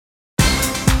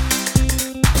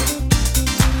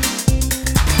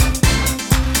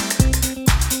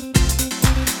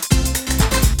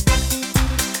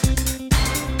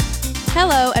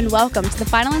and welcome to the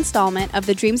final installment of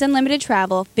the Dreams Unlimited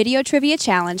Travel Video Trivia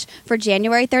Challenge for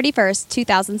January 31st,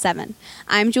 2007.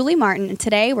 I'm Julie Martin, and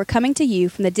today we're coming to you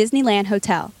from the Disneyland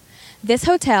Hotel. This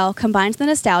hotel combines the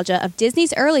nostalgia of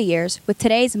Disney's early years with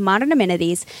today's modern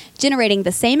amenities, generating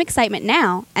the same excitement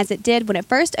now as it did when it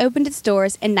first opened its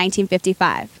doors in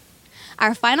 1955.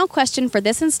 Our final question for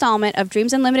this installment of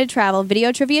Dreams Unlimited Travel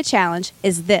Video Trivia Challenge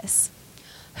is this.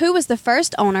 Who was the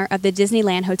first owner of the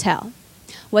Disneyland Hotel?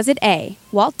 Was it A,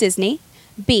 Walt Disney,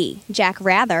 B, Jack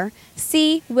Rather,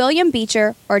 C, William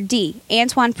Beecher, or D,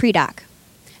 Antoine Predock?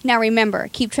 Now remember,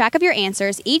 keep track of your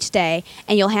answers each day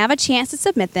and you'll have a chance to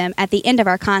submit them at the end of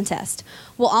our contest.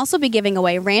 We'll also be giving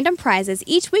away random prizes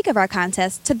each week of our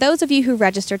contest to those of you who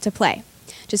register to play.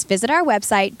 Just visit our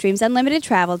website,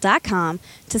 dreamsunlimitedtravel.com,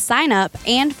 to sign up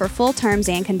and for full terms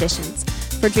and conditions.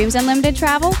 For Dreams Unlimited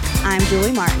Travel, I'm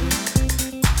Julie Martin.